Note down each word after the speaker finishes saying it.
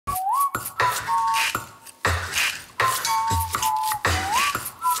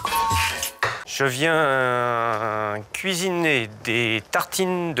Je viens cuisiner des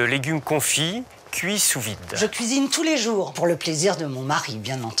tartines de légumes confits, cuits sous vide. Je cuisine tous les jours, pour le plaisir de mon mari,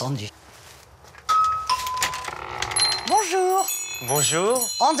 bien entendu. Bonjour. Bonjour.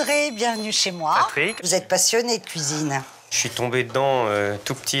 Andrée, bienvenue chez moi. Patrick. Vous êtes passionné de cuisine. Je suis tombé dedans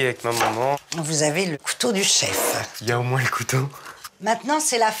tout petit avec ma maman. Vous avez le couteau du chef. Il y a au moins le couteau. Maintenant,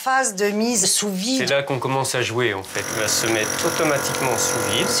 c'est la phase de mise sous vide. C'est là qu'on commence à jouer, en fait. Il va se mettre automatiquement sous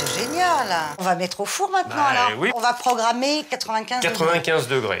vide. C'est génial. On va mettre au four maintenant, alors. Oui. On va programmer 95 degrés. 95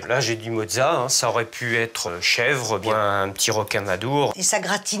 degrés. Là, j'ai du mozza. Hein. Ça aurait pu être chèvre, bien un petit rocamadour. Et ça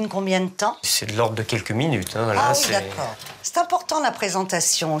gratine combien de temps? C'est de l'ordre de quelques minutes. Hein. Là, ah oui, d'accord. C'est important, la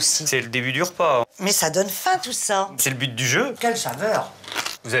présentation aussi. C'est le début du repas. Mais ça donne faim, tout ça. C'est le but du jeu. Quelle saveur.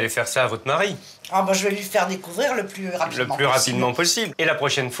 Vous allez faire ça à votre mari. Ah bah, je vais lui faire découvrir le plus rapidement possible. Et la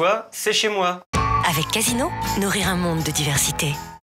prochaine fois, c'est chez moi. Avec Casino, nourrir un monde de diversité.